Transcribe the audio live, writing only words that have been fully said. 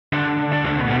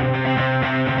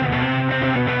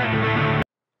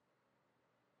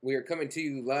We are coming to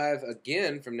you live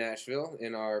again from Nashville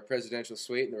in our presidential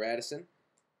suite in the Radisson.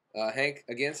 Hank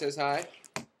again says hi.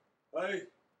 Hey,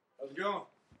 how's it going?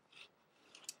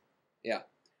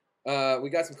 Yeah. We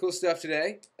got some cool stuff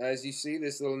today. As you see,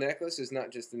 this little necklace is not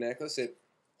just a necklace. It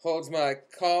holds my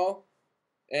call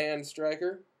and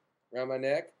striker around my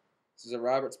neck. This is a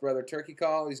Roberts Brother turkey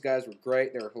call. These guys were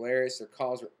great. They were hilarious. Their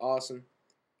calls were awesome.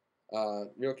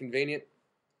 Real convenient.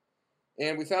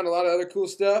 And we found a lot of other cool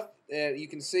stuff that you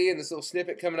can see in this little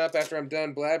snippet coming up after I'm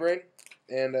done blabbering.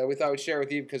 And we thought we'd share it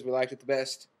with you because we liked it the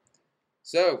best.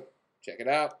 So, check it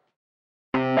out.